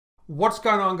What's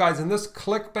going on, guys? In this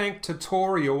Clickbank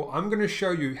tutorial, I'm going to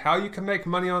show you how you can make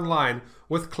money online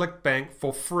with Clickbank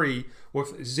for free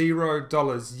with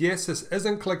 $0. Yes, this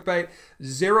isn't clickbait.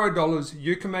 $0.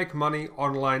 You can make money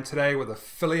online today with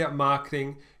affiliate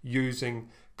marketing using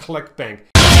Clickbank.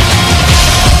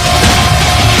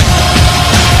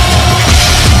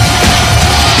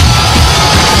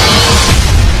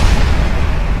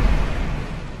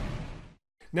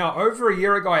 Now, over a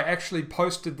year ago, I actually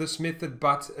posted this method,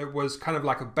 but it was kind of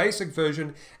like a basic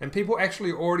version, and people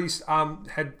actually already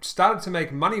had started to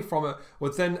make money from it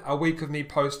within a week of me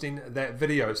posting that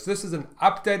video. So this is an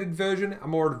updated version, a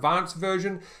more advanced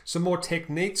version, some more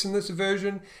techniques in this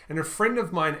version, and a friend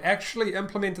of mine actually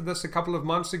implemented this a couple of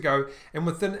months ago, and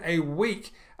within a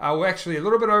week, well, actually a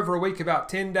little bit over a week, about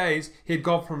 10 days, he had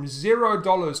gone from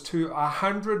 $0 to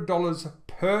 $100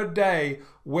 per day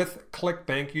with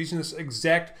Clickbank using this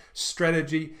exact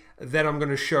strategy that I'm going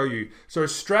to show you. So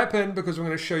strap in, because I'm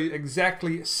going to show you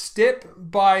exactly step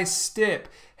by step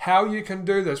how you can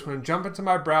do this. I'm going to jump into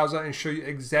my browser and show you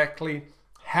exactly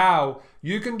how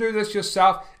you can do this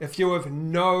yourself if you have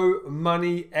no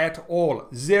money at all.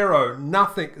 Zero,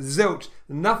 nothing, zilch,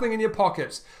 nothing in your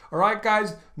pockets. All right,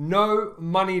 guys, no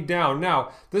money down.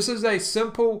 Now, this is a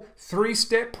simple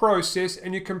 3-step process,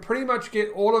 and you can pretty much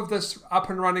get all of this up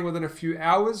and running within a few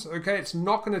hours, okay? It's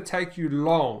not going to take you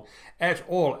long at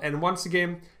all. And once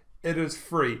again, it is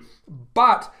free.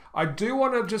 But I do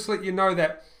want to just let you know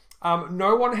that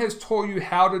no one has taught you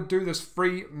how to do this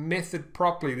free method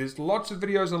properly. There's lots of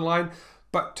videos online,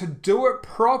 but to do it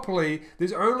properly,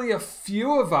 there's only a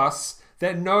few of us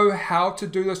that know how to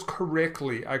do this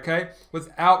correctly, okay?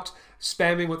 Without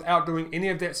spamming, without doing any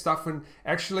of that stuff, and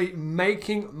actually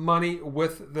making money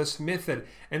with this method.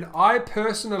 And I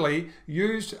personally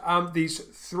used these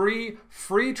 3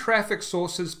 free traffic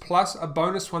sources plus a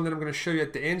bonus one that I'm going to show you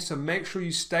at the end, so make sure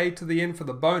you stay to the end for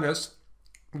the bonus.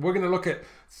 We're going to look at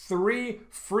 3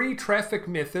 free traffic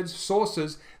methods,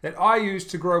 sources, that I use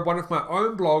to grow one of my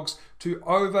own blogs to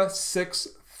over 6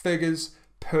 figures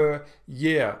per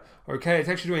year. Okay, it's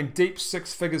actually doing deep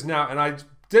 6 figures now, and I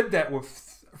did that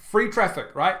with free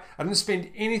traffic, right? I didn't spend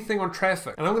anything on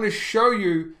traffic, and I'm going to show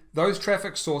you those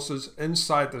traffic sources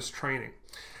inside this training.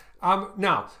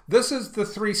 Now, this is the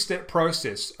 3-step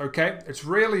process, okay? It's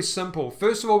really simple.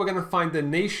 First of all, we're going to find the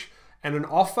niche and an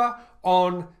offer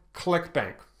on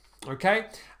Clickbank, okay,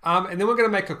 and then we're going to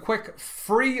make a quick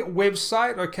free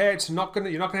website. Okay, you're not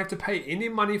going to have to pay any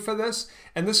money for this,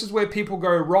 and this is where people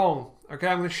go wrong. Okay,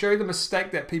 I'm going to show you the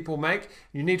mistake that people make.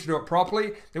 You need to do it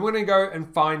properly. Then we're going to go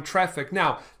and find traffic.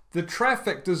 Now, the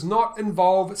traffic does not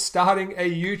involve starting a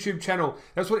YouTube channel.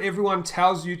 That's what everyone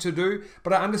tells you to do,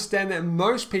 but I understand that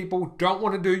most people don't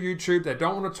want to do YouTube. They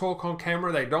don't want to talk on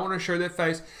camera. They don't want to show their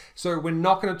face. So we're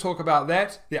not going to talk about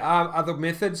that. There are other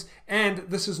methods, and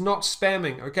this is not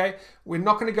spamming, okay? We're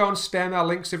not going to go and spam our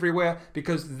links everywhere,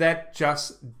 because that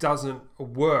just doesn't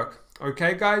work.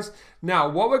 Okay, guys? Now,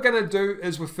 what we're going to do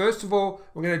is, first of all,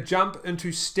 we're going to jump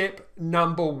into step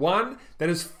number 1. That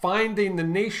is finding the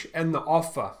niche and the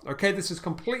offer. Okay, this is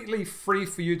completely free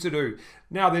for you to do.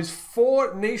 Now, there's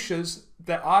 4 niches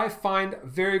that I find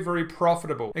very, very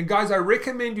profitable. And guys, I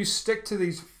recommend you stick to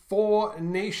these 4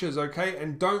 niches, okay?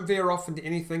 And don't veer off into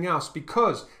anything else,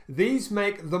 because these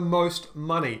make the most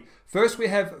money. First, we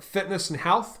have fitness and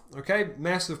health, okay?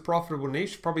 Massive profitable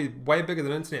niche, probably way bigger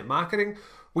than internet marketing.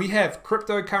 We have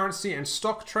cryptocurrency and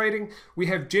stock trading. We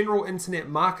have general internet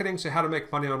marketing, so how to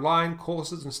make money online,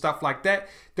 courses and stuff like that.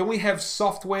 Then we have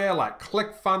software like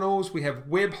ClickFunnels. We have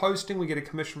web hosting. We get a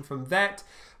commission from that.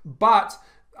 But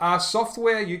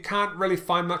software, you can't really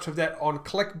find much of that on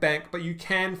Clickbank, but you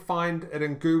can find it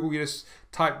in Google. You just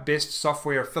type best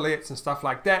software affiliates and stuff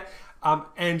like that,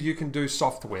 and you can do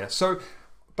software.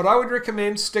 But I would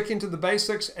recommend sticking to the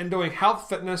basics and doing health,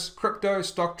 fitness, crypto,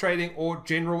 stock trading, or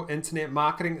general internet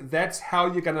marketing. That's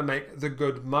how you're going to make the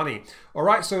good money. All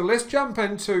right, so let's jump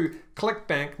into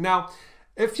Clickbank. Now,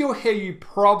 if you're here, you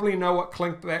probably know what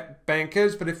Clickbank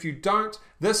is, but if you don't,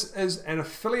 this is an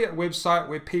affiliate website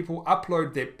where people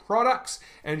upload their products,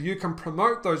 and you can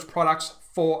promote those products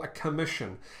for a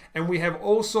commission. And we have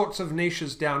all sorts of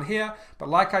niches down here, but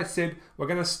like I said,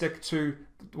 we'll stick to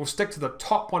the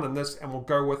top one in this, and we'll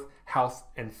go with health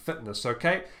and fitness,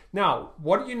 okay? Now,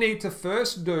 what you need to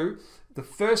first do, the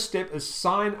first step is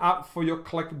sign up for your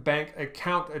Clickbank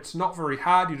account. It's not very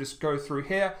hard. You just go through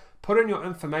here, put in your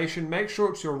information, make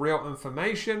sure it's your real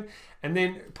information, and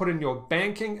then put in your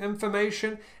banking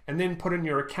information, and then put in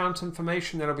your account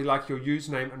information. That'll be like your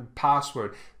username and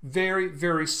password. Very,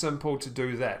 very simple to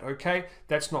do that, okay?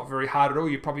 That's not very hard at all.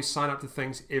 You probably sign up to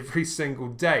things every single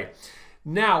day.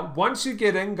 Now, once you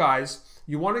get in, guys,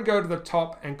 you want to go to the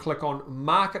top and click on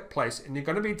Marketplace, and you're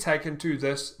going to be taken to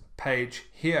this page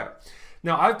here.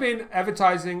 Now, I've been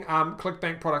advertising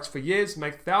Clickbank products for years,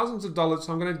 make thousands of dollars,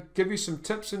 so I'm going to give you some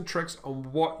tips and tricks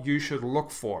on what you should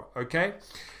look for, okay?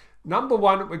 Number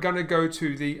one, we're going to go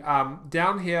to the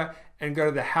down here and go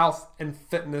to the health and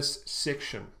fitness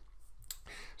section.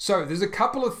 So there's a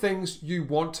couple of things you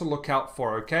want to look out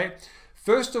for, okay?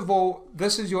 First of all,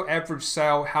 this is your average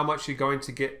sale, how much you're going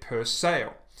to get per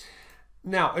sale.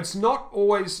 Now, it's not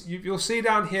always, you'll see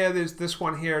down here, there's this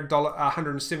one here,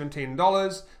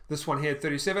 $117, this one here,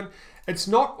 $37. It's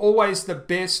not always the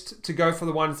best to go for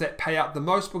the ones that pay out the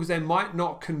most because they might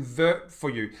not convert for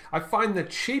you. I find the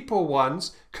cheaper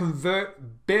ones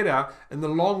convert better. In the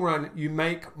long run, you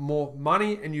make more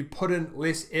money and you put in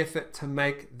less effort to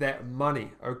make that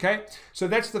money, okay? So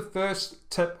that's the first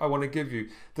tip I want to give you.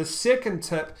 The second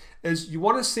tip is you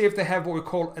want to see if they have what we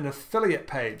call an affiliate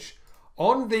page.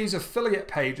 On these affiliate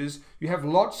pages, you have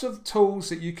lots of tools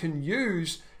that you can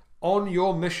use on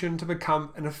your mission to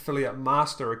become an affiliate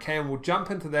master, okay? And we'll jump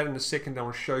into that in a second.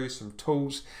 I'll show you some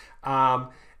tools and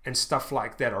stuff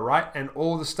like that, all right? And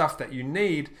all the stuff that you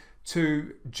need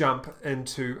to jump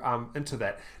into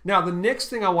that. Now, the next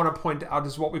thing I want to point out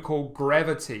is what we call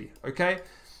gravity, okay?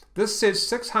 This says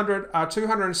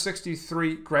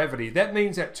 263 gravity. That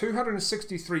means that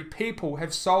 263 people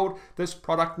have sold this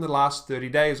product in the last 30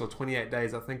 days or 28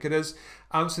 days, I think it is.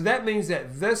 So that means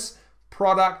that this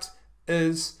product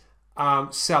is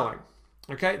selling.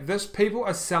 Okay, people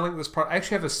are selling this product. I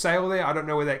actually have a sale there. I don't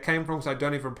know where that came from because I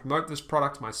don't even promote this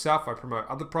product myself. I promote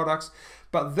other products.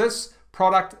 But this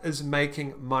product is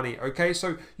making money. Okay,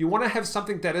 so you want to have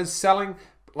something that is selling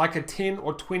like a 10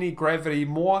 or 20 gravity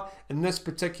more in this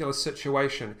particular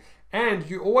situation. And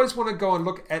you always want to go and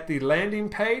look at the landing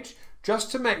page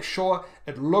just to make sure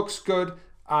it looks good.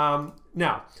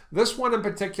 Now, this one in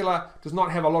particular does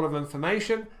not have a lot of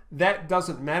information. That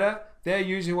doesn't matter. They're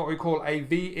using what we call a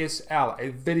VSL,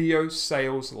 a video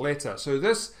sales letter. So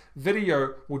this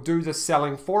video will do the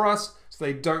selling for us, so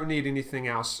they don't need anything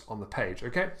else on the page,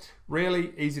 okay?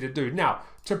 Really easy to do. Now,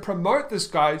 to promote this,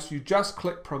 guys, you just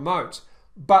click promote.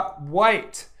 But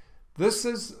wait, this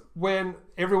is when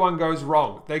everyone goes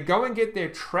wrong. They go and get their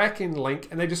tracking link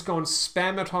and they just go and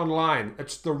spam it online.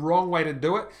 It's the wrong way to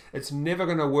do it. It's never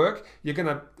going to work. You're going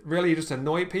to really just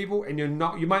annoy people, and you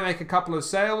might make a couple of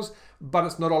sales, but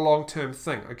it's not a long-term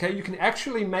thing. Okay, you can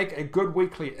actually make a good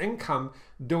weekly income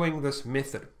doing this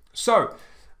method. So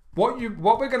what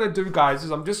we're going to do, guys,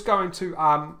 is I'm just going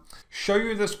to show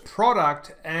you this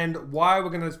product and why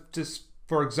we're going to just,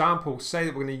 for example, say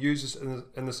that we're going to use this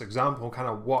in this example, kind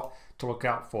of what to look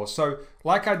out for. So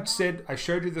like I said, I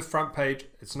showed you the front page.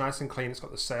 It's nice and clean. It's got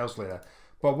the sales letter.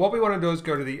 But what we want to do is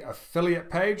go to the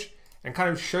affiliate page and kind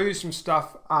of show you some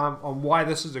stuff on why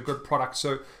this is a good product.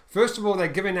 So first of all, they're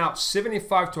giving out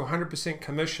 75 to 100%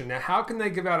 commission. Now, how can they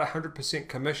give out 100%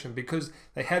 commission? Because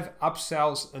they have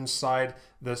upsells inside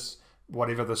this,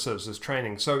 whatever this is, this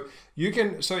training. So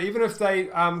even if they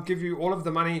give you all of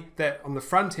the money that on the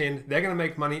front end, they're going to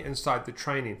make money inside the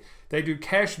training. They do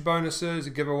cash bonuses,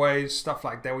 giveaways, stuff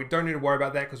like that. We don't need to worry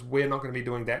about that because we're not going to be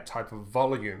doing that type of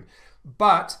volume.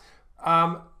 But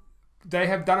they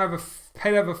have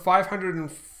paid over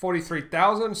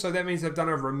 543,000, so that means they've done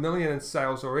over $1 million in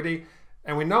sales already,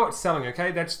 and we know it's selling.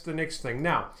 Okay, that's the next thing.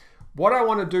 Now, what I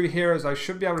want to do here is I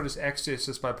should be able to just access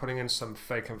this by putting in some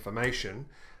fake information.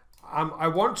 I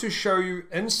want to show you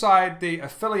inside the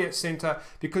affiliate center,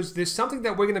 because there's something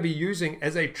that we're going to be using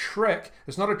as a trick.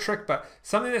 It's not a trick, but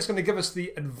something that's going to give us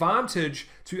the advantage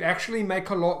to actually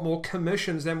make a lot more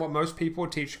commissions than what most people are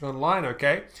teaching online.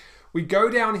 Okay, we go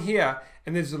down here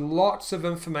and there's lots of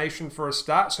information for a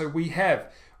start. So we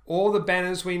have all the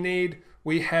banners we need.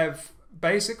 We have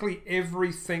basically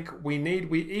everything we need.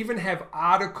 We even have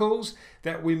articles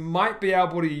that we might be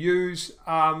able to use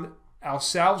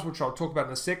ourselves, which I'll talk about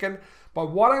in a second.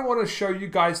 But what I want to show you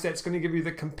guys that's going to give you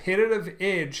the competitive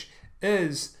edge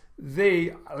is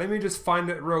let me just find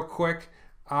it real quick.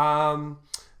 I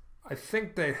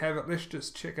think they have it. Let's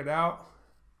just check it out.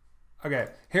 Okay,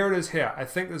 here it is here. I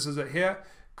think this is it here.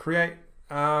 Create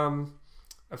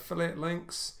affiliate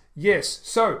links. Yes,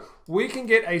 so we can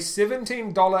get a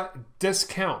 $17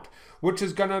 discount, which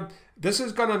is gonna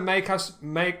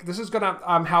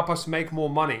help us make more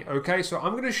money. Okay, so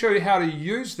I'm gonna show you how to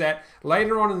use that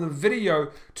later on in the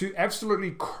video to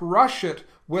absolutely crush it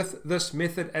with this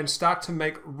method and start to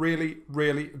make really,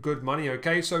 really good money.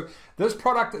 Okay, so this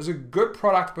product is a good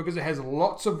product because it has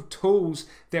lots of tools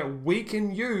that we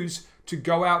can use to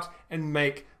go out and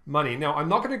make money. Now, I'm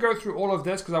not going to go through all of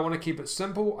this because I want to keep it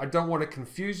simple. I don't want to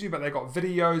confuse you, but they've got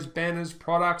videos, banners,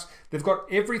 products. They've got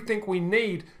everything we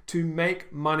need to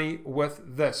make money with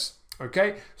this.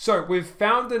 Okay, so we've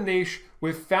found the niche,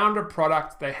 we've found a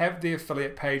product, they have the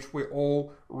affiliate page, we're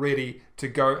all ready to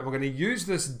go, and we're going to use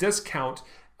this discount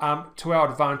to our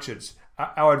advantage.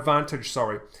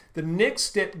 The next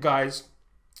step, guys,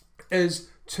 is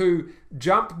to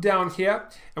jump down here,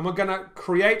 and we're going to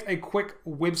create a quick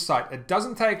website. It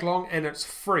doesn't take long and it's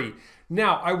free.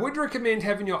 Now, I would recommend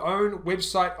having your own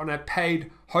website on a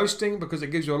paid hosting because it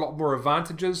gives you a lot more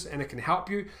advantages and it can help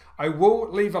you. I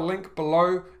will leave a link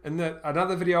below in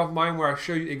another video of mine where I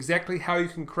show you exactly how you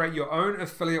can create your own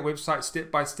affiliate website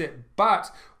step by step,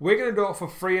 but we're going to do it for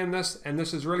free in this, and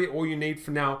this is really all you need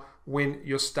for now when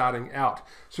you're starting out.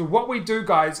 So what we do,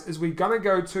 guys, is we're going to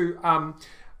go to a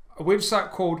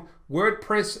website called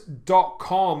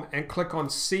WordPress.com and click on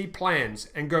See Plans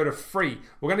and go to free.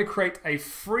 We're going to create a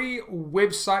free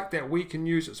website that we can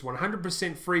use. It's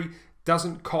 100% free,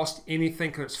 doesn't cost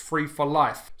anything, and it's free for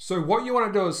life. So what you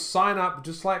want to do is sign up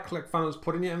just like ClickFunnels,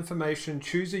 put in your information,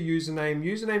 choose a username.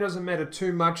 Username doesn't matter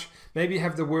too much. Maybe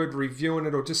have the word review in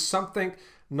it or just something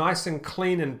nice and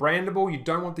clean and brandable. You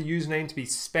don't want the username to be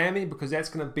spammy because that's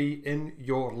going to be in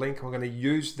your link. We're going to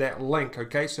use that link,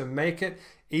 okay? So make it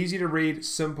easy to read,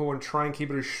 simple, and try and keep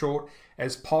it as short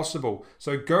as possible.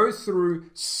 So go through,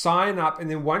 sign up, and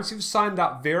then once you've signed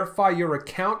up, verify your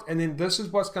account, and then this is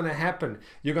what's going to happen.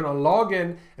 You're going to log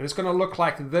in, and it's going to look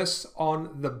like this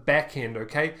on the back end,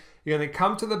 okay? You're going to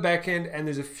come to the back end, and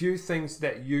there's a few things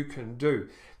that you can do.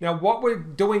 Now, what we're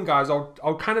doing, guys,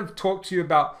 I'll kind of talk to you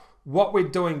about what we're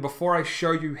doing before I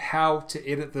show you how to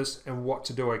edit this and what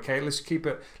to do, okay? Let's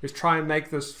try and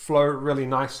make this flow really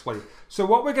nicely. So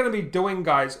what we're going to be doing,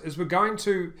 guys, is we're going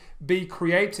to be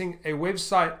creating a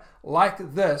website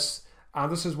like this.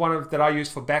 This is one that I use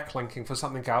for backlinking for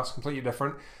something else, completely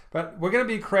different. But we're going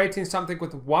to be creating something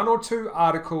with 1 or 2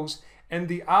 articles, and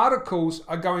the articles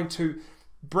are going to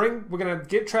we're going to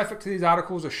get traffic to these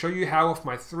articles. I'll show you how with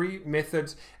my 3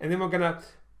 methods, and then we're going to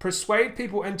persuade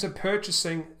people into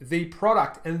purchasing the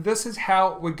product. And this is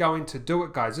how we're going to do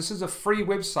it, guys. This is a free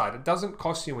website. It doesn't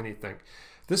cost you anything.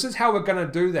 This is how we're going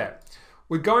to do that.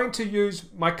 We're going to use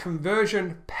my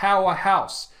conversion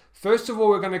powerhouse. First of all,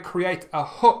 we're going to create a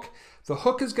hook. The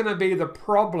hook is going to be the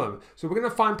problem. So we're going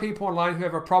to find people online who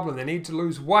have a problem. They need to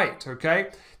lose weight,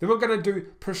 okay? Then we're going to do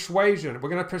persuasion. We're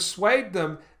going to persuade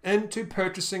them into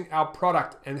purchasing our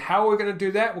product. And how we're going to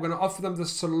do that? We're going to offer them the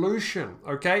solution,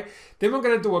 okay? Then we're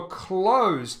going to do a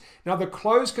close. Now, the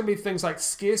close can be things like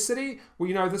scarcity. Well,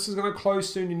 you know, this is going to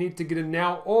close soon. You need to get in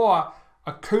now. Or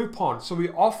a coupon. So we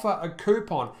offer a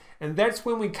coupon. And that's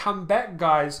when we come back,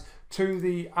 guys, to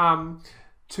the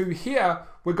to here.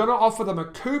 We're going to offer them a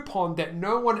coupon that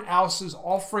no one else is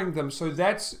offering them. So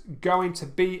that's going to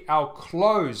be our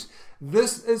close.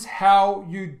 This is how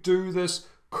you do this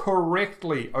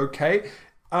correctly, okay?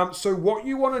 So what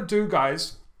you want to do,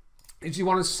 guys, is you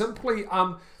want to simply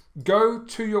go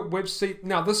to your website.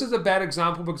 Now, this is a bad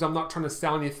example because I'm not trying to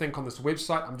sell anything on this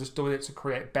website. I'm just doing it to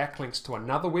create backlinks to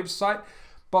another website.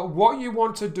 But what you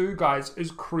want to do, guys, is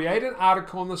create an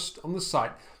article on the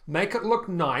site. Make it look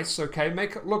nice, okay?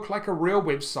 Make it look like a real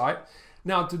website.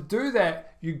 Now, to do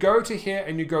that, you go to here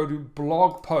and you go to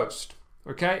blog post,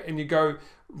 okay? And you go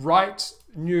write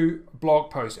new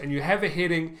blog post, and you have a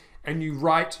heading and you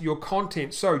write your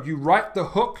content. So you write the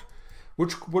hook,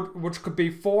 which could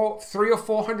be 300 or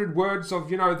 400 words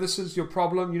of, you know, this is your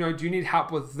problem, you know, do you need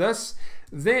help with this?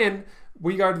 Then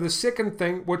we go to the second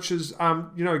thing, which is,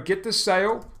 you know, get the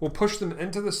sale, or push them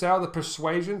into the sale, the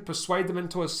persuasion, persuade them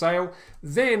into a sale.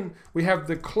 Then we have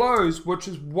the close, which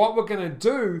is what we're going to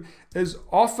do is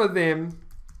offer them,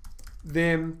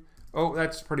 oh,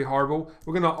 that's pretty horrible.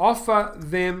 We're going to offer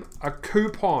them a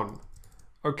coupon,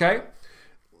 okay?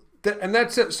 And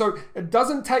that's it. So it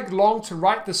doesn't take long to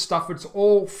write this stuff. It's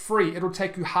all free. It'll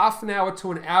take you half an hour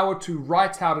to an hour to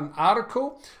write out an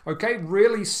article. Okay,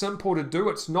 really simple to do.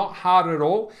 It's not hard at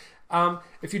all.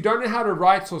 If you don't know how to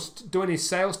write or do any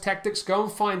sales tactics, go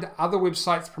and find other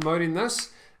websites promoting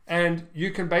this, and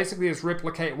you can basically just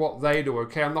replicate what they do.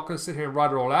 Okay, I'm not going to sit here and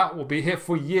write it all out. We'll be here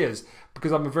for years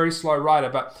because I'm a very slow writer.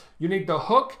 But you need the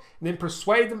hook, and then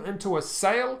persuade them into a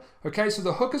sale. Okay, so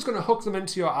the hook is going to hook them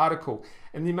into your article,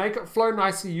 and you make it flow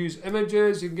nicely. Use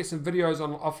images. You can get some videos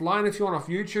on offline if you want, off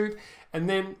YouTube. And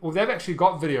then, well, they've actually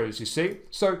got videos, you see.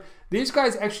 So these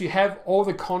guys actually have all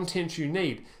the content you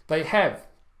need. They have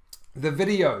the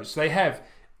videos. They have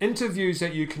interviews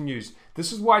that you can use.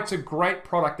 This is why it's a great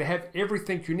product. They have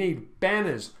everything you need.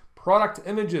 Banners, product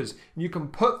images. And you can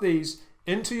put these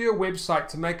into your website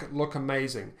to make it look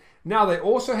amazing. Now they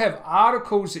also have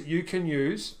articles that you can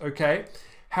use, okay?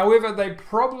 However, they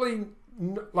probably,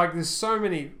 like there's so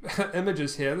many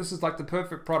images here, this is like the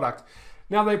perfect product.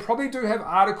 Now they probably do have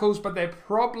articles, but they're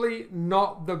probably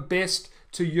not the best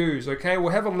to use, okay?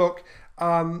 We'll have a look.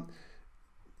 Yeah,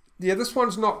 this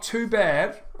one's not too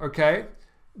bad, okay?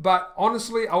 But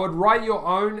honestly, I would write your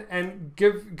own and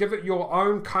give it your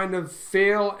own kind of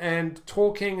feel and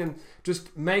talking, and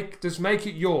just make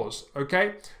it yours,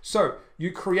 okay? So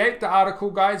you create the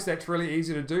article, guys. That's really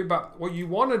easy to do. But what you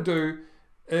want to do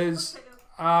is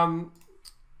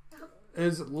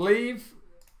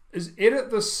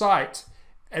edit the site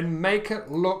and make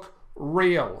it look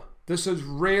real. This is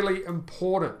really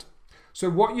important. So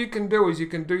what you can do is you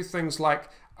can do things like,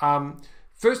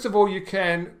 first of all, you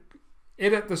can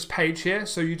edit this page here.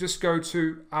 So you just go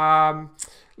to,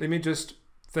 let me just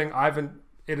think, I haven't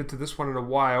edited this one in a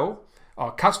while.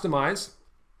 Customize.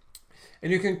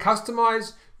 And you can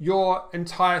customize your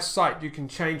entire site. You can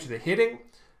change the heading.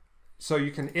 So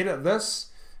you can edit this.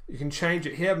 You can change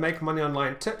it here, make money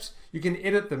online tips. You can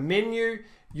edit the menu.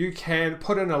 You can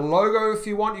put in a logo if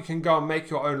you want. You can go and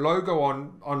make your own logo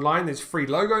online. There's free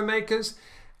logo makers.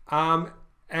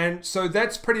 And so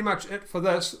that's pretty much it for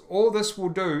this. All this will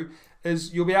do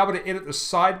is you'll be able to edit the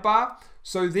sidebar.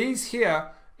 So these here,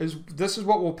 this is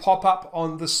what will pop up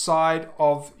on the side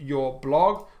of your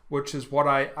blog, which is what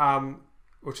I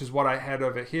had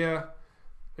over here.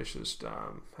 Let's just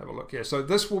have a look here. So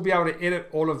this will be able to edit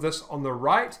all of this on the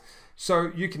right.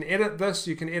 So you can edit this,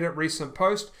 you can edit recent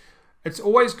post. It's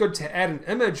always good to add an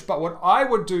image, but what I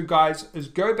would do, guys, is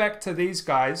go back to these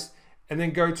guys and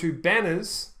then go to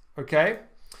banners, okay?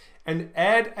 And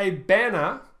add a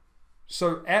banner.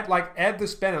 So add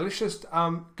this banner. Let's just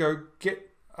go get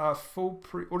a full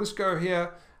we'll just go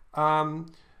here,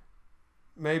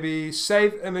 maybe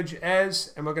save image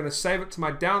as, and we're going to save it to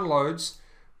my downloads.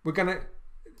 We're going to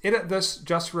edit this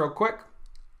just real quick,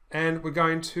 and we're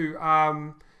going to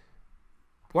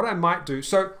what I might do,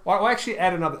 so I'll actually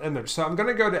add another image. So I'm going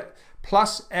to go to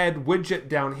plus add widget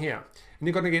down here, and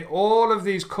you're going to get all of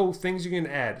these cool things you can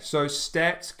add. So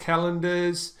stats,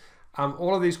 calendars,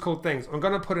 all of these cool things. I'm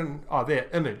going to put in, there,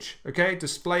 image, okay,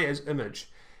 display as image.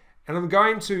 And I'm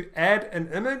going to add an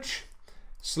image,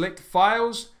 select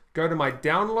files, go to my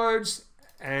downloads,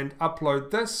 and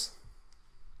upload this.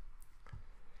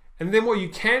 And then what you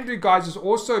can do, guys, is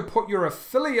also put your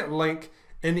affiliate link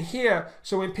in here,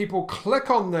 so when people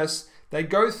click on this, they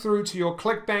go through to your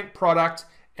Clickbank product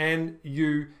and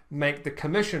you make the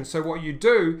commission. So what you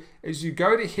do is you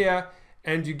go to here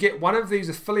and you get one of these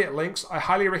affiliate links. I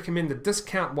highly recommend the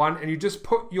discount one, and you just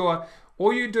put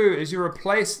all you do is you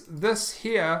replace this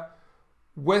here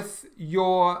with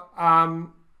your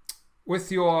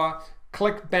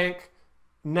Clickbank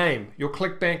name, your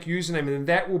Clickbank username, and then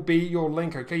that will be your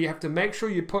link, okay? You have to make sure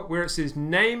you put where it says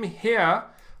name here,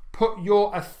 put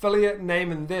your affiliate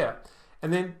name in there,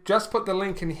 and then just put the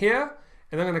link in here,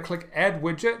 and I'm going to click add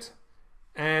widget,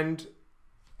 and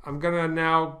I'm going to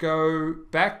now go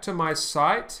back to my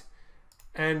site,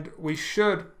 and we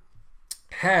should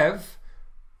have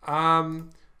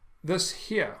this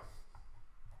here.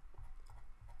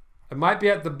 It might be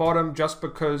at the bottom just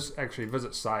because, actually,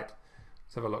 visit site.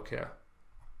 Let's have a look here.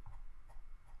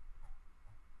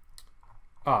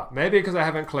 Maybe because I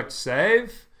haven't clicked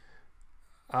save.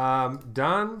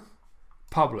 Done,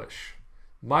 publish.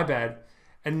 My bad.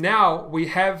 And now we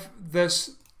have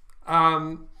this.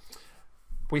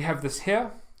 We have this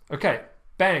here. Okay,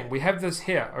 bang. We have this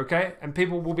here. Okay, and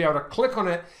people will be able to click on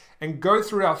it and go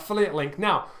through our affiliate link.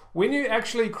 Now, when you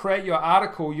actually create your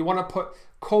article, you want to put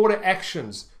call to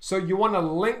actions. So you want to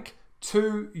link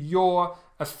to your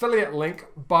affiliate link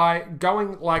by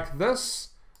going like this.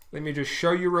 Let me just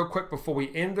show you real quick before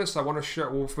we end this. I want to show,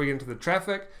 before we get into the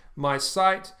traffic, my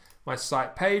site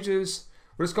pages.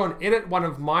 We're just going to edit one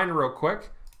of mine real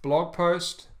quick. Blog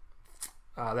post.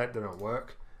 That didn't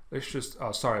work. Let's just,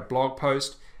 blog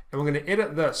post. And we're going to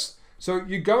edit this. So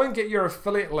you go and get your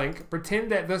affiliate link.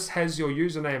 Pretend that this has your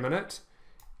username in it.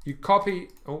 You copy,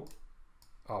 we'll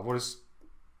just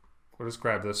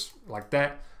grab this like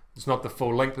that. It's not the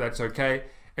full link, but that's okay.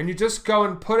 And you just go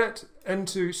and put it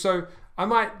into, so I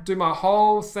might do my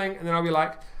whole thing, and then I'll be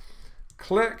like,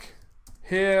 click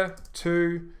here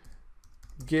to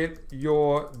get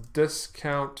your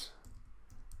discount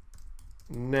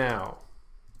now.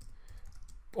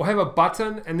 Or have a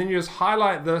button, and then you just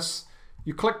highlight this,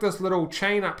 you click this little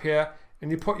chain up here,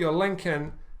 and you put your link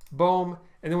in, boom,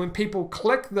 and then when people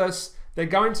click this, they're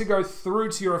going to go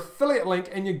through to your affiliate link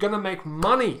and you're going to make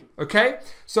money, okay?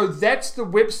 So that's the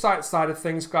website side of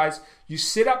things, guys. You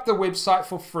set up the website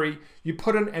for free. You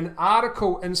put in an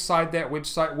article inside that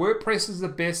website. WordPress is the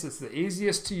best. It's the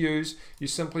easiest to use. You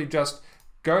simply just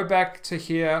go back to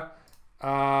here.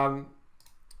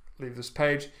 Leave this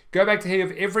page. Go back to here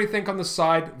with everything on the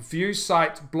side. View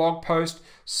site, blog post,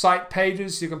 site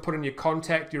pages. You can put in your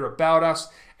contact, your about us,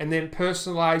 and then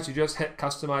personalize. You just hit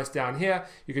customize down here.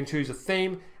 You can choose a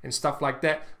theme and stuff like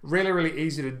that. Really, really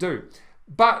easy to do.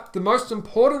 But the most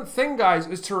important thing, guys,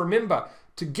 is to remember,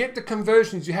 to get the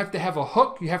conversions, you have to have a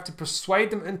hook. You have to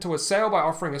persuade them into a sale by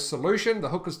offering a solution. The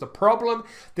hook is the problem.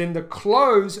 Then the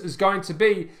close is going to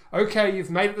be, okay, you've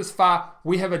made it this far.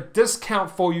 We have a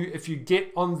discount for you if you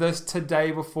get on this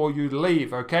today before you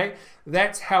leave, okay?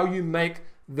 That's how you make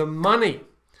the money.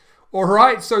 All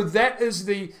right, so that is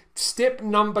the step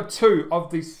number 2 of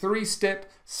the 3-step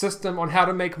system on how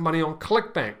to make money on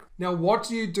Clickbank. Now, what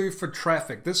do you do for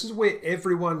traffic? This is where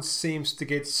everyone seems to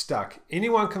get stuck.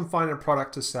 Anyone can find a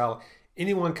product to sell.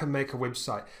 Anyone can make a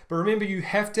website. But remember, you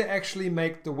have to actually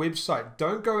make the website.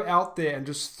 Don't go out there and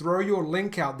just throw your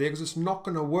link out there because it's not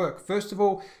going to work. First of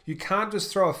all, you can't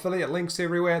just throw affiliate links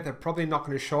everywhere. They're probably not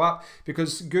going to show up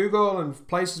because Google and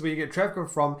places where you get traffic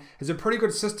from has a pretty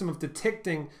good system of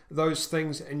detecting those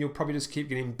things, and you'll probably just keep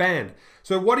getting banned.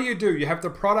 So what do? You have the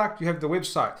product, you have the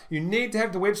website. You need to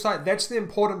have the website. That's the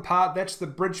important part. That's the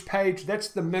bridge page. That's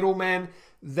the middleman.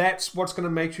 That's what's going to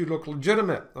make you look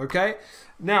legitimate, okay?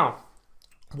 Now,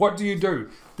 what do?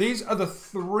 These are the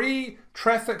 3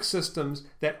 traffic systems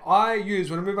that I use.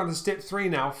 When I move on to step 3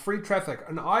 now, free traffic.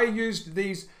 And I used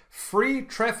these free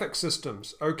traffic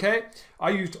systems, okay?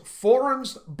 I used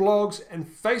forums, blogs, and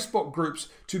Facebook groups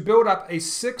to build up a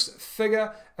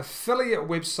 6-figure affiliate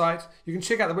website. You can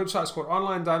check out the website. It's called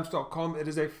onlinedimes.com. It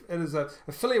is a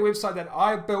affiliate website that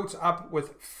I built up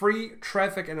with free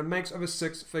traffic, and it makes over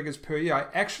 6 figures per year. I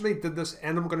actually did this,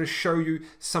 and I'm going to show you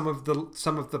some of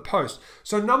the posts.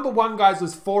 So number 1, guys,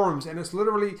 is forums, and it's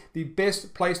literally the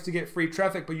best place to get free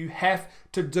traffic, but you have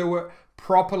to do it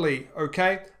properly,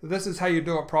 okay? This is how you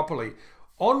do it properly.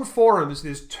 On forums,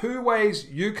 there's 2 ways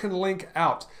you can link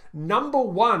out. Number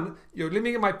 1, let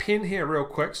me get my pen here real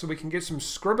quick so we can get some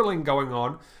scribbling going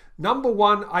on. Number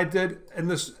 1, I did in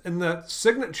the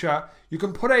signature, you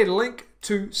can put a link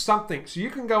to something. So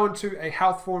you can go into a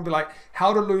health forum and be like,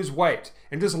 how to lose weight,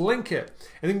 and just link it.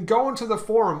 And then go into the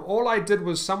forum. All I did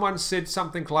was someone said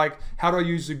something like, how do I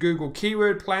use the Google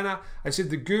Keyword Planner? I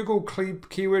said the Google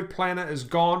Keyword Planner is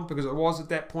gone because it was at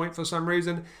that point for some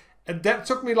reason. And that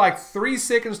took me like 3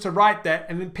 seconds to write that,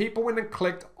 and then people went and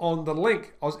clicked on the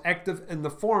link. I was active in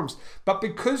the forums. But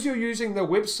because you're using the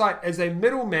website as a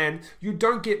middleman, you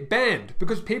don't get banned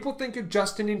because people think you're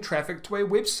just sending traffic to a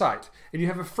website and you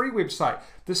have a free website.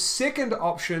 The second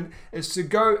option is to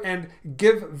go and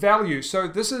give value. So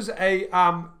this is a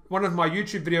one of my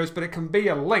YouTube videos, but it can be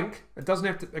a link. It doesn't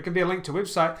have to. It can be a link to a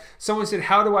website. Someone said,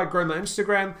 "How do I grow my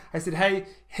Instagram?" I said, "Hey,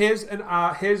 here's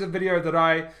a video that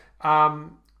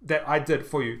I did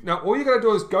for you." Now, all you got to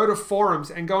do is go to forums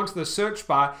and go into the search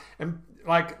bar and,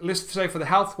 like, let's say for the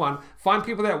health one, find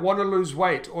people that want to lose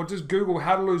weight, or just Google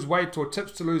how to lose weight or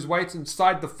tips to lose weight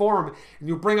inside the forum, and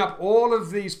you'll bring up all of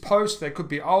these posts. They could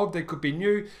be old, they could be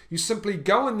new. You simply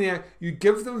go in there, you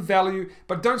give them value,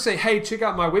 but don't say, hey, check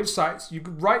out my websites. You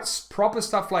write proper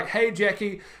stuff like, hey,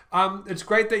 Jackie, it's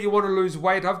great that you want to lose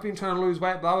weight. I've been trying to lose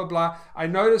weight, blah, blah, blah. I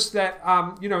noticed that,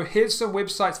 here's some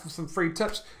websites for some free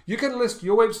tips. You can list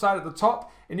your website at the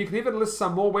top, and you can even list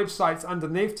some more websites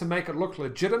underneath to make it look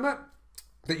legitimate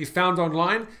that you found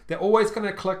online. They're always going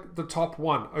to click the top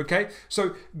one, okay?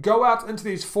 So go out into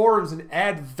these forums and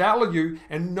add value,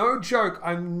 and no joke,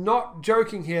 I'm not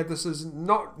joking here, this is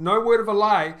no word of a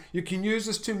lie. You can use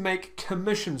this to make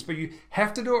commissions, but you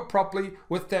have to do it properly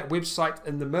with that website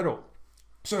in the middle.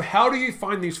 So how do you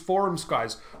find these forums,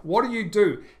 guys? What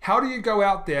do? How do you go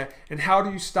out there, and how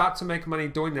do you start to make money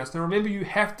doing this? Now remember, you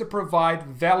have to provide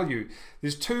value.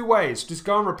 There's 2 ways. Just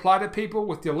go and reply to people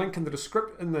with your link in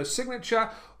the signature,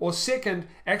 or second,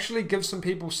 actually give some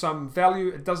people some value.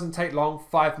 It doesn't take long,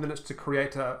 5 minutes to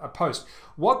create a post.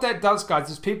 What that does,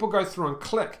 guys, is people go through and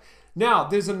click. Now,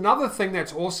 there's another thing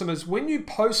that's awesome is when you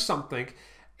post something,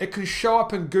 it can show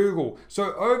up in Google.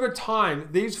 So over time,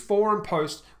 these forum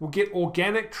posts will get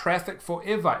organic traffic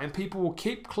forever, and people will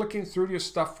keep clicking through your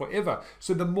stuff forever.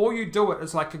 So the more you do it,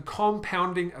 it's like a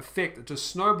compounding effect. It's a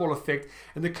snowball effect,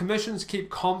 and the commissions keep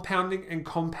compounding and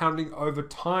compounding over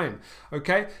time.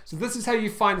 Okay, so this is how you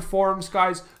find forums,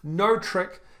 guys. No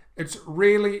trick. It's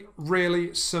really,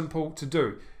 really simple to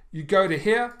do. You go to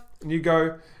here and you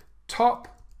go top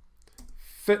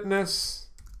fitness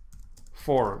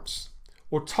forums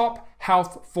or top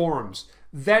health forums.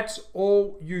 That's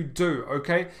all you do,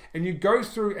 okay? And you go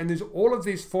through and there's all of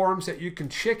these forums that you can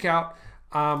check out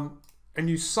and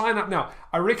you sign up. Now,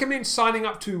 I recommend signing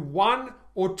up to 1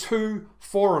 or 2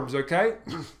 forums, okay?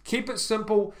 Keep it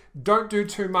simple, don't do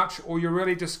too much or you're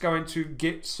really just going to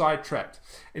get sidetracked.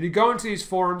 And you go into these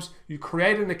forums, you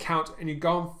create an account and you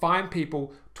go and find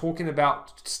people talking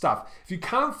about stuff. If you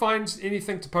can't find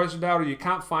anything to post about or you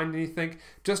can't find anything,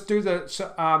 just do the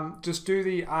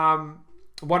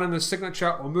one in the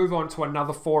signature or move on to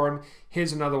another forum.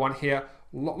 Here's another one here.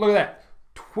 Look at that.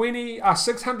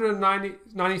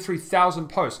 693,000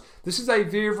 posts. This is a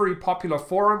very, very popular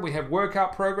forum. We have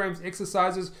workout programs,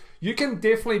 exercises. You can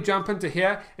definitely jump into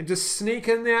here and just sneak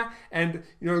in there and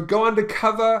go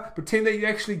undercover, pretend that you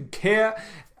actually care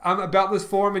about this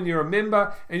forum and you're a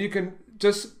member, and you can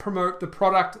just promote the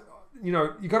product.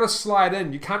 You got to slide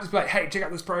in. You can't just be like, hey, check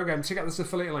out this program, check out this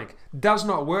affiliate link. Does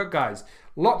not work, guys.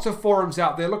 Lots of forums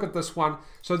out there. Look at this one.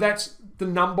 So that's the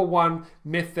 #1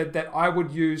 method that I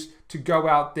would use to go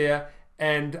out there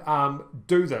and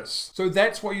do this. So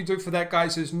that's what you do for that,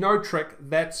 guys. There's no trick.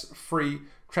 That's free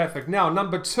traffic. Now,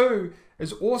 #2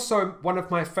 is also one of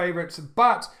my favorites,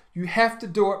 but you have to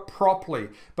do it properly.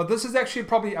 But this is actually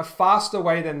probably a faster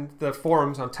way than the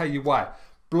forums. I'll tell you why.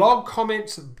 Blog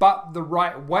comments, but the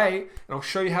right way, and I'll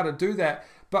show you how to do that.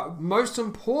 But most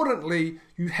importantly,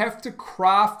 you have to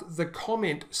craft the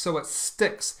comment so it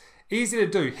sticks. Easy to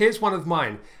do. Here's one of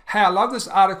mine. Hey, I love this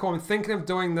article. I'm thinking of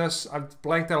doing this. I've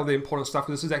blanked out all the important stuff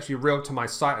because this is actually real to my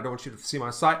site. I don't want you to see my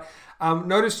site.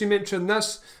 Notice you mentioned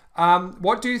this.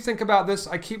 What do you think about this?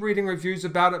 I keep reading reviews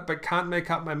about it, but can't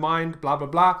make up my mind, blah, blah,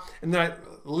 blah. And then I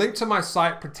link to my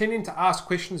site, pretending to ask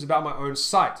questions about my own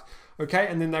site. Okay,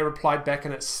 and then they replied back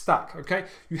and it stuck. Okay,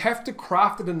 you have to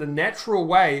craft it in a natural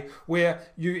way where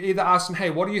you either ask them,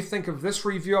 hey, what do you think of this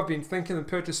review? I've been thinking of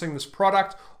purchasing this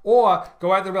product, or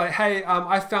go out there and be like, hey,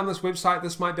 I found this website,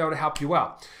 this might be able to help you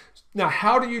out. Now,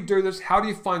 how do you do this? How do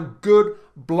you find good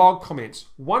blog comments?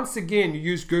 Once again, you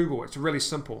use Google. It's really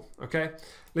simple. Okay,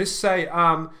 let's say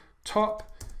top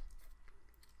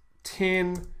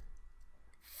 10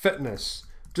 fitness.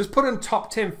 Just put in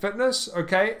top 10 fitness,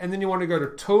 okay? And then you want to go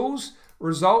to tools,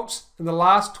 results, in the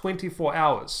last 24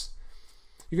 hours.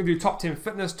 You can do top 10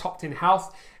 fitness, top 10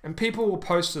 health, and people will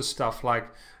post this stuff like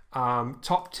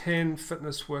top 10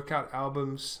 fitness workout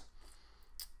albums.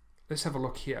 Let's have a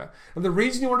look here. And the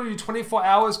reason you want to do 24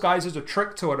 hours, guys, is a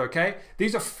trick to it, okay?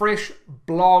 These are fresh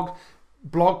blog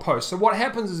posts. So what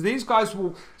happens is these guys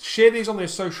will share these on their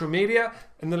social media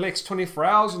in the next 24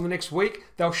 hours, in the next week.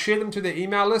 They'll share them to their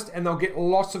email list and they'll get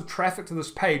lots of traffic to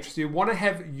this page. So you want to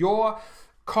have your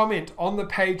comment on the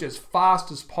page as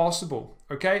fast as possible,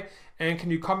 okay? And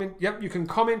can you comment? Yep, you can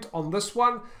comment on this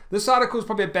one. This article is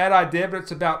probably a bad idea, but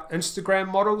it's about Instagram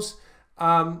models.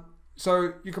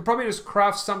 So you could probably just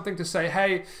craft something to say,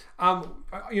 hey,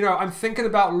 I'm thinking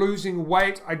about losing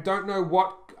weight. I don't know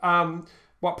what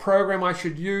program I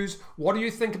should use. What do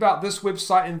you think about this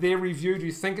website and their review? Do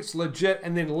you think it's legit?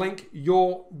 And then link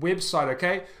your website,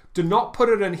 okay? Do not put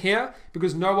it in here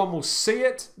because no one will see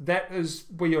it. That is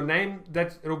where your name,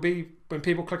 it'll be when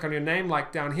people click on your name,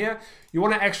 like down here. You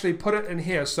want to actually put it in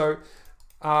here. So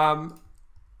I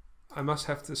must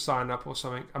have to sign up or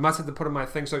something. I must have to put in my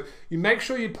thing. So you make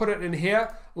sure you put it in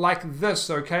here like this,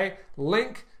 okay?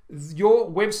 Link your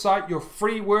website, your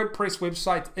free WordPress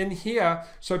website in here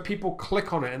so people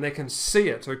click on it and they can see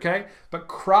it, okay? But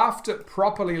craft it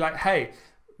properly, like, hey,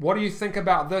 what do you think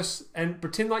about this? And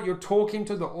pretend like you're talking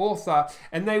to the author,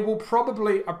 and they will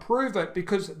probably approve it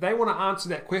because they want to answer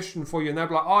that question for you. And they'll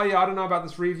be like, oh yeah, I don't know about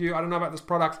this review, I don't know about this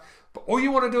product. But all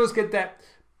you want to do is get that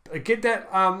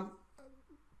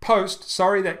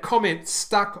that comment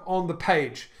stuck on the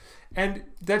page. And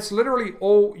that's literally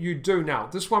all you do. Now,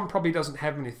 this one probably doesn't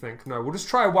have anything. No, we'll just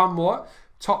try one more.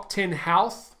 Top 10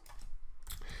 health.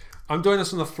 I'm doing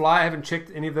this on the fly. I haven't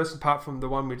checked any of this apart from the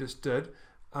one we just did.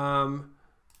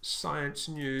 Science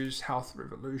news, health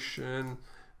revolution.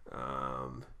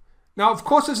 Now, of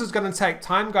course, this is going to take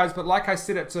time, guys, but like I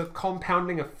said, it's a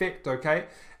compounding effect, okay?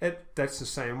 That's the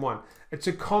same one. It's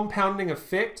a compounding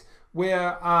effect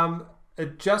where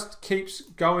it just keeps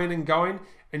going and going,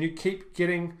 and you keep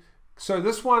getting... So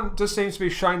this one just seems to be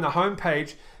showing the home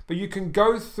page, but you can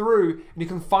go through and you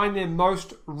can find their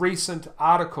most recent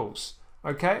articles,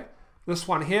 okay? This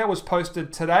one here was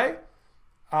posted today.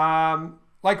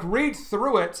 Read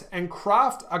through it and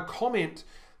craft a comment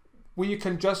where you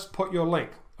can just put your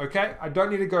link, okay? I don't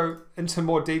need to go into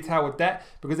more detail with that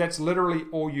because that's literally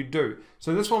all you do.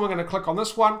 So this one, we're going to click on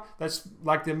this one. That's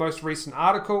like their most recent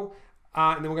article.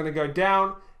 And then we're going to go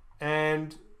down,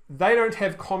 and They don't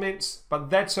have comments, but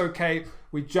that's okay.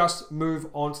 We just move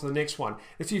on to the next one.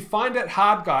 If you find it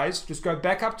hard, guys, just go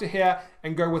back up to here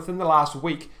and go within the last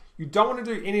week. You don't want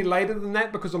to do any later than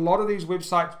that because a lot of these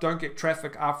websites don't get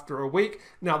traffic after a week.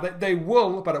 Now, they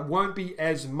will, but it won't be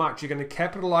as much. You're going to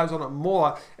capitalize on it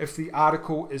more if the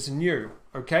article is new,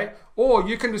 okay? Or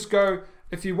you can just go,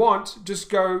 if you want, just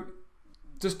don't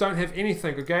have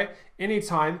anything, okay?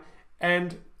 Anytime.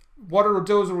 And what it'll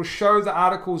do is it'll show the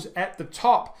articles at the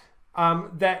top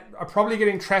that are probably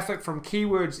getting traffic from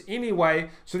keywords anyway,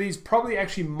 so these probably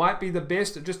actually might be the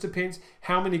best. It just depends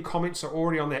how many comments are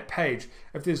already on that page.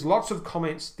 If there's lots of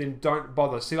comments, then don't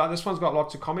bother. See, like this one's got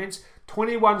lots of comments.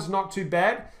 21's not too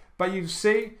bad, but you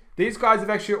see, these guys have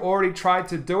actually already tried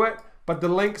to do it, but the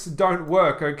links don't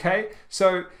work, okay?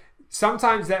 So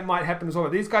sometimes that might happen as well.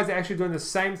 These guys are actually doing the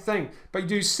same thing, but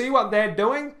do you see what they're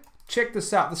doing? Check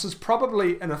this out. This is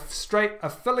probably a straight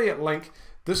affiliate link.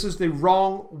 This is the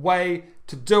wrong way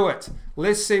to do it.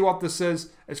 Let's see what this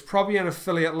is. It's probably an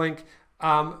affiliate link.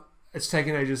 It's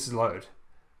taking ages to load.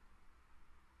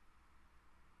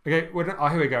 Okay, oh,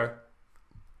 here we go.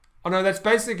 Oh no, that's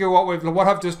basically what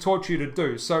I've just taught you to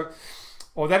do. So,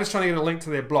 or that is trying to get a link to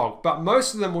their blog. But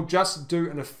most of them will just do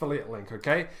an affiliate link,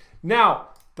 okay? Now,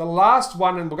 the last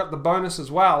one, and we've got the bonus as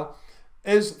well,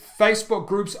 is Facebook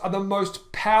groups are the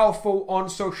most powerful on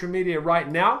social media right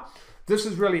now. This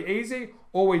is really easy.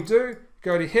 All we do,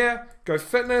 go to here, go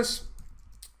fitness.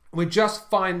 We just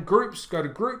find groups, go to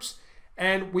groups,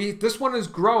 and this one is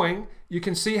growing. You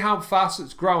can see how fast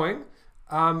it's growing.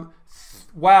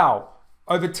 Wow,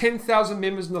 over 10,000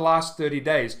 members in the last 30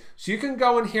 days. So you can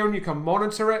go in here and you can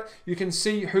monitor it. You can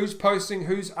see who's posting,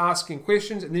 who's asking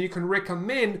questions, and then you can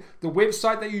recommend the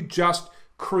website that you just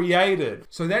created.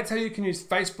 So that's how you can use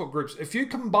Facebook groups. If you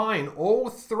combine all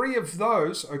three of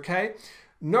those, okay,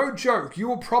 no joke, you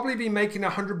will probably be making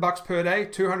 $100 per day,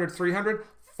 200, 300,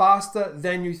 faster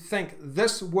than you think.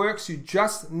 This works. You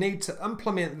just need to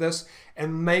implement this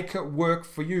and make it work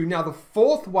for you. Now, the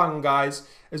fourth one, guys,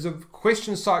 is a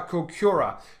question site called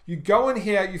Quora. You go in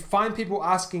here, you find people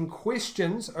asking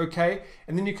questions, okay,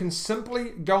 and then you can simply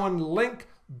go and link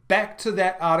back to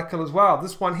that article as well.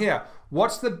 This one here,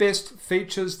 what's the best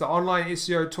features the online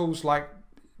SEO tools like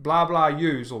blah blah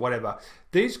use or whatever.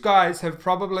 These guys have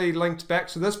probably linked back,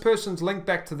 so this person's linked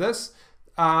back to this.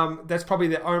 That's probably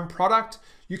their own product.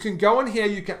 You can go in here,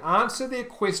 you can answer their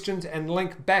questions and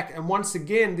link back, and once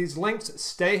again these links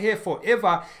stay here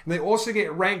forever, and they also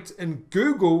get ranked in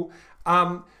Google.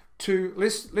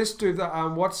 Let's do the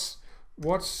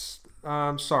what's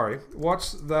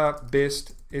the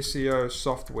best SEO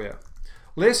software.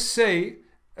 Let's see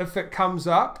if it comes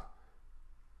up.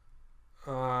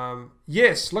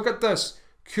 Yes, look at this.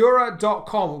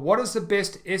 Quora.com. What is the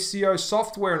best SEO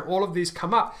software? And all of these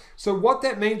come up. So what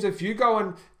that means, if you go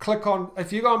and click on,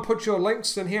 if you go and put your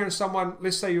links in here and someone,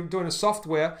 let's say you're doing a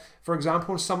software, for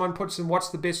example, and someone puts in what's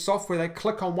the best software, they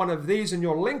click on one of these and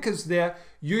your link is there,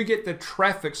 you get the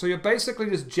traffic. So you're basically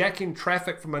just jacking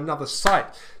traffic from another site.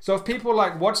 So if people are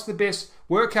like, what's the best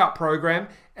workout program?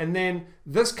 And then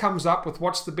this comes up with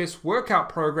what's the best workout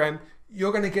program,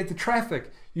 you're going to get the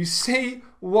traffic. You see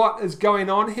what is going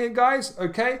on here, guys?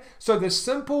 Okay, so the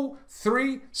simple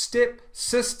 3-step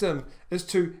system is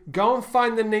to go and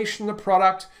find the niche in the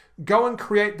product, go and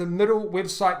create the middle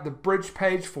website, the bridge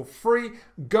page for free,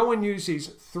 go and use these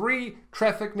 3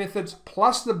 traffic methods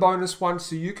plus the bonus one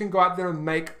so you can go out there and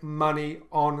make money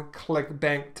on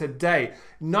Clickbank today.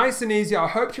 Nice and easy. I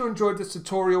hope you enjoyed this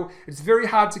tutorial. It's very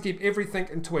hard to keep everything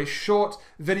into a short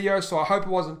video, so I hope it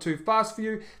wasn't too fast for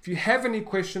you. If you have any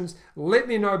questions, let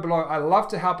me know below. I love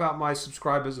to help out my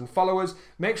subscribers and followers.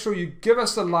 Make sure you give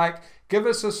us a like, give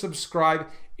us a subscribe.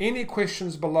 Any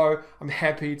questions below, I'm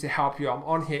happy to help you. I'm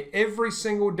on here every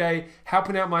single day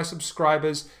helping out my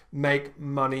subscribers make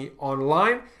money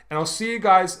online. And I'll see you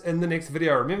guys in the next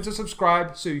video. Remember to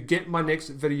subscribe so you get my next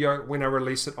video when I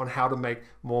release it on how to make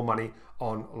more money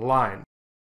online.